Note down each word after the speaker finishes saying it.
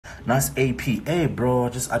Nice AP. Hey, bro, I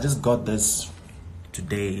just got this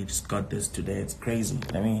today. Just got this today. It's crazy.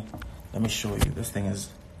 Let me show you. This thing is.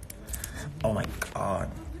 Oh my God!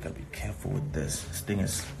 Gotta be careful with this. This thing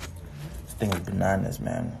is bananas,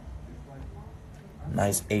 man.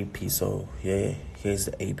 Nice AP. So here's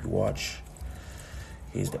the AP watch.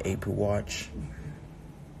 Here's the AP watch.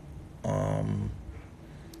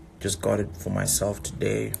 Just got it for myself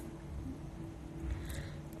today.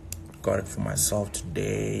 As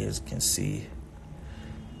you can see.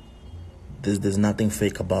 There's nothing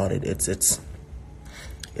fake about it. It's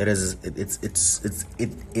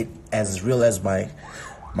as real as my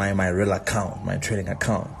real account, my trading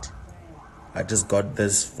account. I just got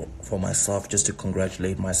this for myself, just to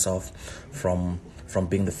congratulate myself from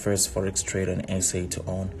being the first Forex trader in SA to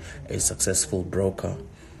own a successful broker.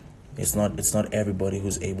 It's not everybody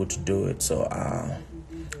who's able to do it. So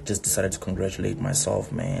just decided to congratulate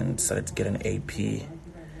myself, man. Decided to get an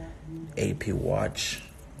AP watch.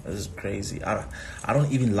 This is crazy. I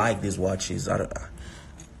don't even like these watches. I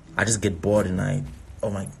just get bored and oh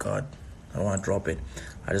my God, I don't want to drop it.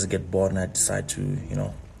 I just get bored and I decide to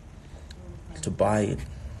to buy it.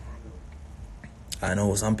 I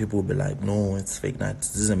know some people will be like, no, it's fake.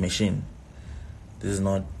 This is a machine. This is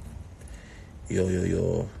not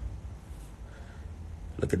your.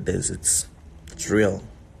 Look at this. It's real.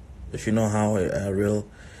 If you know how a real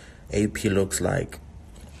AP looks like,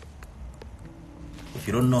 if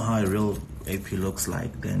you don't know how a real AP looks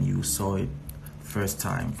like, then you saw it first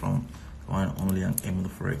time from one only on the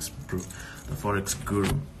Forex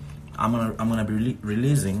Guru. I'm gonna be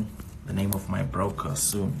releasing the name of my broker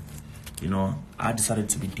soon. I decided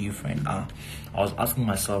to be different. I was asking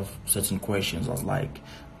myself certain questions. I was like,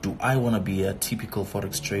 do I want to be a typical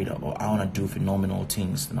Forex trader, or I want to do phenomenal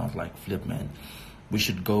things? And I was like, flip, man, we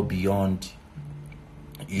should go beyond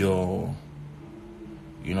we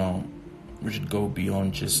should go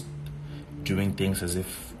beyond just doing things as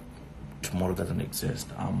if tomorrow doesn't exist.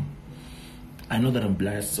 I know that I'm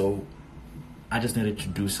blessed, so I just needed to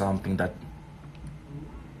do something that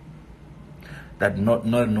not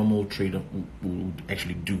a normal trader would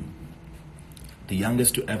actually do. The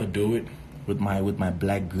youngest to ever do it, with my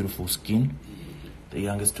black beautiful skin, the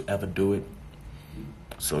youngest to ever do it.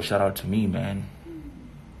 So shout out to me, man.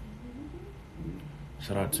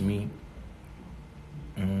 Shout out to me.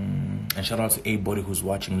 And shout out to everybody who's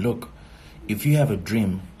watching. Look, if you have a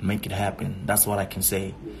dream, make it happen. That's what I can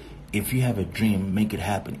say. If you have a dream, make it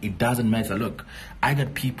happen. It doesn't matter. Look, I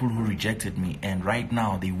got people who rejected me, and right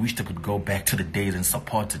now they wish they could go back to the days and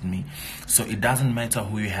supported me. So it doesn't matter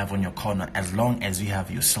who you have on your corner, as long as you have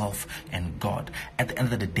yourself and God. At the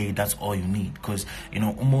end of the day, that's all you need. Because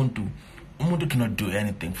umuntu cannot do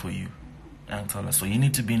anything for you. So you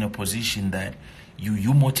need to be in a position that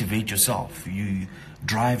you motivate yourself.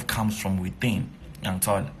 Drive comes from within.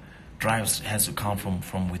 Drive has to come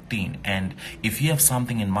from within. And if you have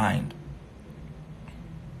something in mind,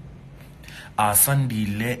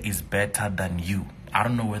 Sandile is better than you. I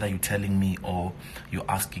don't know whether you're telling me or you're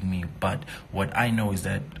asking me, but what I know is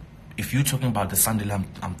that if you're talking about the Sandile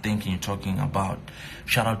I'm thinking you're talking about,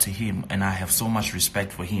 shout out to him. And I have so much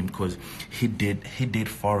respect for him, because he did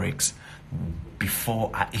Forex before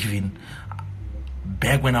I even,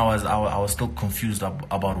 back when I was still confused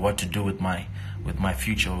about what to do with my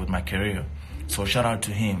future, with my career. So shout out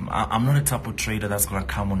to him. I'm not a type of trader that's gonna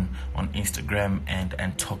come on Instagram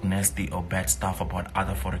and talk nasty or bad stuff about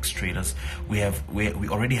other Forex traders. We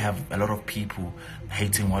already have a lot of people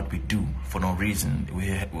hating what we do for no reason.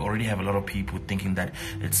 We already have a lot of people thinking that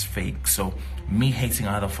it's fake. So me hating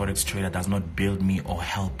another Forex trader does not build me or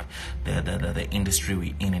help the industry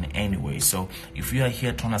we're in any way. So if you are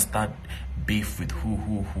here trying to start beef with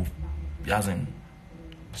who doesn't,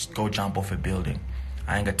 just go jump off a building.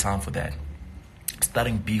 I ain't got time for that.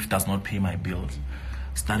 Starting beef does not pay my bills.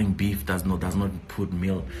 Starting beef does not put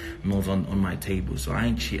meals on my table. So I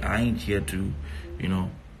ain't here to,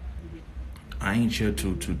 I ain't here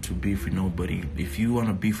to beef with nobody. If you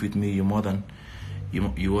wanna beef with me, you're more than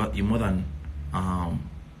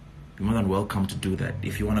welcome to do that.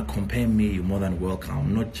 If you wanna compare me, you're more than welcome.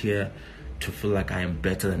 I'm not here to feel like I am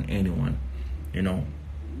better than anyone.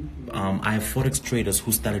 I have Forex traders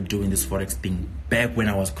who started doing this Forex thing back when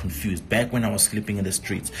I was confused, back when I was sleeping in the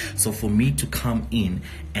streets. So for me to come in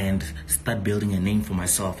and start building a name for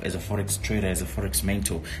myself as a Forex trader, as a Forex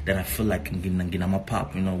mentor, then I feel like I'm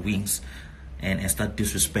pop, wings, and start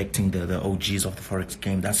disrespecting the OGs of the Forex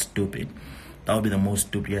game. That's stupid. That would be the most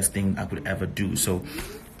stupidest thing I could ever do. So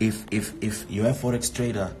if you're a Forex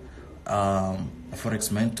trader, a Forex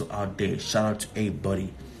mentor out there, shout out to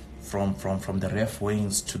everybody. From the ref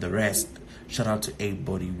wings to the rest, Shout out to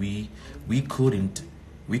everybody. We couldn't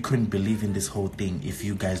believe in this whole thing if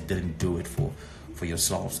you guys didn't do it for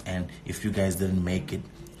yourselves, and if you guys didn't make it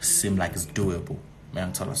seem like it's doable.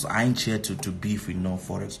 Man, so I ain't here to beef with no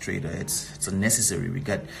forex trader. It's unnecessary. We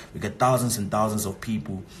got thousands and thousands of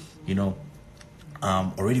people, you know,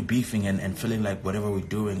 already beefing and feeling like whatever we're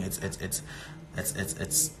doing it's a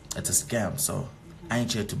scam. So I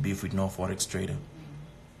ain't here to beef with no forex trader.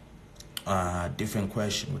 Different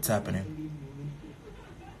question. What's happening?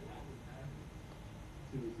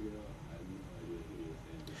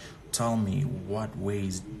 Tell me, what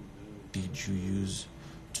ways did you use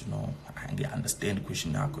to know? I understand the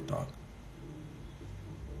question now, dog.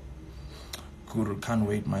 Guru, can't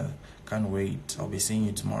wait. I'll be seeing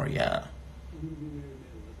you tomorrow. Yeah.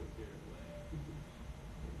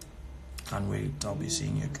 Can't wait. I'll be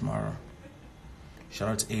seeing you tomorrow. Shout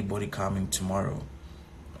out to everybody coming tomorrow.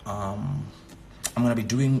 I'm gonna be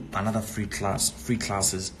doing another free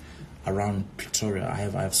classes around Pretoria. I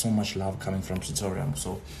have so much love coming from Pretoria,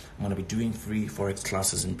 so I'm gonna be doing free forex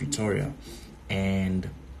classes in Pretoria, and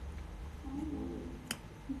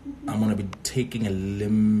I'm gonna be taking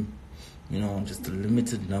just a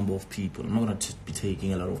limited number of people. I'm not gonna be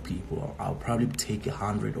taking a lot of people. I'll probably take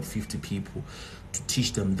 100 or 50 people to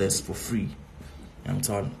teach them this for free. I'm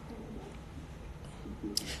telling.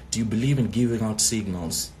 Do you believe in giving out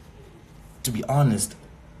signals? To be honest,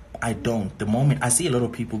 I don't. The moment I see a lot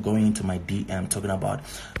of people going into my DM talking about,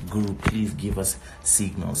 Guru, please give us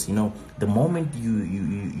signals. You know, the moment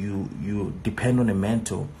you depend on a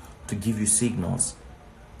mentor to give you signals,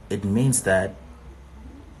 it means that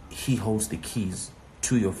he holds the keys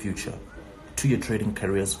to your future, to your trading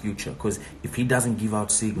career's future. Because if he doesn't give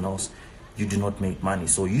out signals, you do not make money.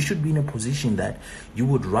 So you should be in a position that you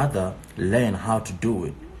would rather learn how to do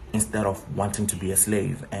it instead of wanting to be a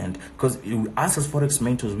slave. And because us as forex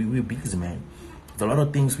mentors, we're busy, man. There's a lot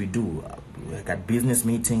of things we do. I got business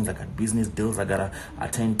meetings, I got business deals I gotta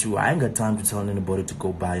attend to. I ain't got time to tell anybody to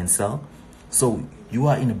go buy and sell. So you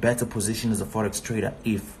are in a better position as a forex trader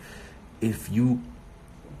if you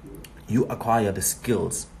acquire the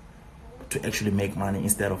skills to actually make money,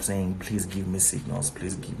 instead of saying, please give me signals,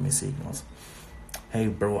 please give me signals. Hey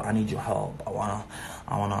bro, I need your help. I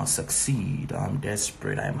wanna succeed. I'm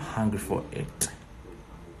desperate. I'm hungry for it.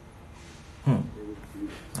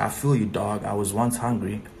 I feel you, dog. I was once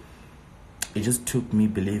hungry. It just took me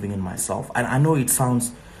believing in myself. And I know it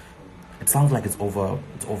sounds like it's over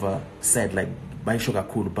said, like by sugar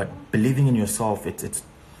cool, but believing in yourself, it's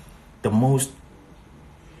the most.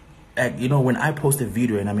 You know, when I post a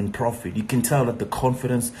video and I'm in profit, you can tell that the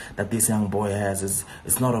confidence that this young boy has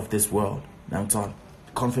is not of this world. I'm talking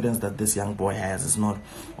confidence that this young boy has is not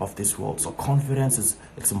of this world. So confidence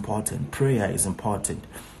it's important. Prayer is important,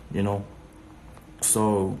 you know.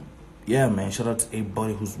 So yeah, man, shout out to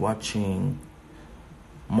everybody who's watching.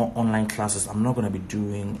 More online classes. I'm not gonna be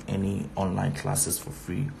doing any online classes for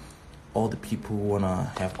free. All the people who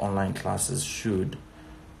wanna have online classes should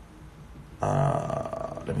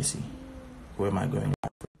let me see, where am I going?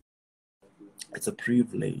 It's a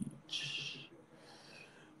privilege.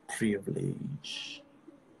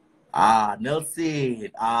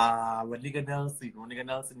 Nelson, my nigga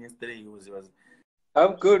Nelson yesterday, he was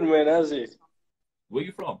I'm good, man. How's it? Where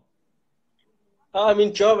you from? I'm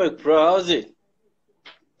in Joburg, bro. How's it?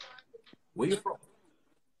 Where you from?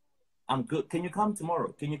 I'm good. Can you come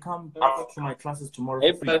tomorrow? Can you come to my classes tomorrow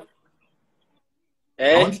Hey, for free?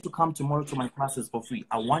 Hey? I want you to come tomorrow to my classes for free.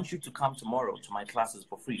 I want you to come tomorrow to my classes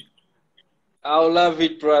for free. I'll love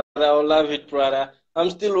it, brother. I'll love it, brother. I'm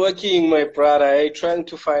still working, my brother. Trying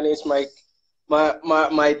to finance my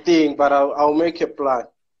thing, but I'll make a plan.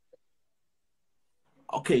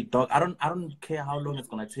 Okay, dog. I don't care how long it's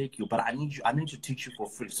gonna take you, but I need to teach you for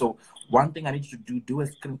free. So one thing I need you to do a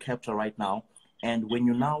screen capture right now, and when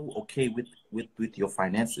you're now okay with your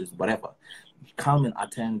finances, whatever, come and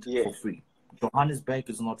attend for free. Johannesburg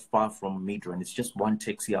is not far from Midrand. It's just one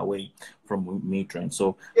taxi away from Midrand.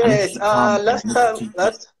 So yes,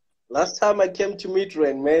 last time I came to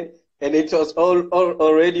Midrand, man, and it was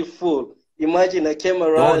already full. Imagine I came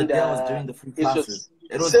around. The day I was doing the free classes.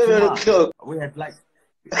 It was 7 o'clock. We had like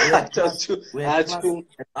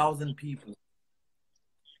 1,000 people.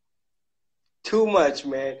 Too much,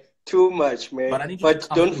 man. Too much, man. But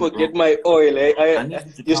don't forget my oil.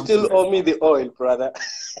 You still owe me the oil, brother.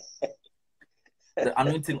 The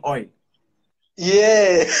anointing oil.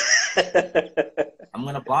 Yeah. I'm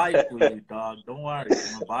gonna buy it for you, dog. Don't worry.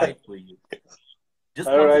 I'm gonna buy it for you. Just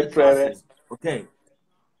all right, brother. Okay.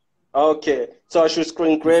 Okay. So I should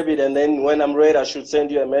screen grab it, and then when I'm ready, I should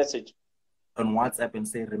send you a message on WhatsApp and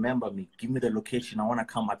say, remember me. Give me the location. I wanna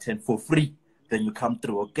come attend for free. then you come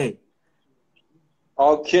through, okay?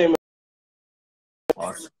 Okay, man.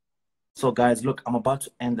 Awesome. So guys, look, I'm about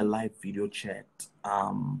to end the live video chat.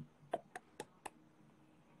 I'm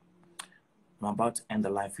about to end the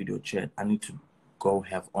live video chat. I need to go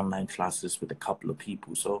have online classes with a couple of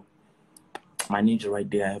people. So my ninja right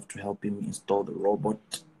there, I have to help him install the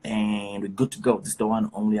robot. And we're good to go. This is the one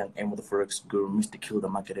only I am with the Forex Guru, Mr. Kill the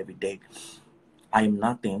Market every day. I am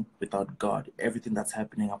nothing without God. Everything that's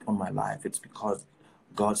happening upon my life, it's because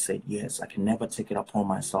God said yes. I can never take it upon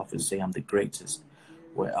myself and say I'm the greatest.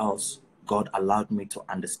 Where else God allowed me to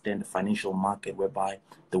understand the financial market, whereby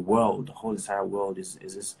the world, the whole entire world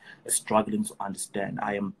is struggling to understand.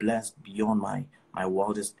 I am blessed beyond my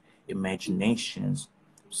wildest imaginations.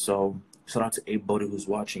 So shout out to everybody who's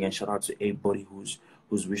watching, and shout out to everybody who's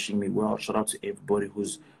wishing me well. Shout out to everybody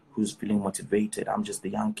who's feeling motivated. I'm just a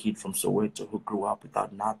young kid from Soweto who grew up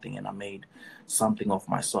without nothing, and I made something of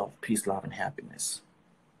myself. Peace, love, and happiness.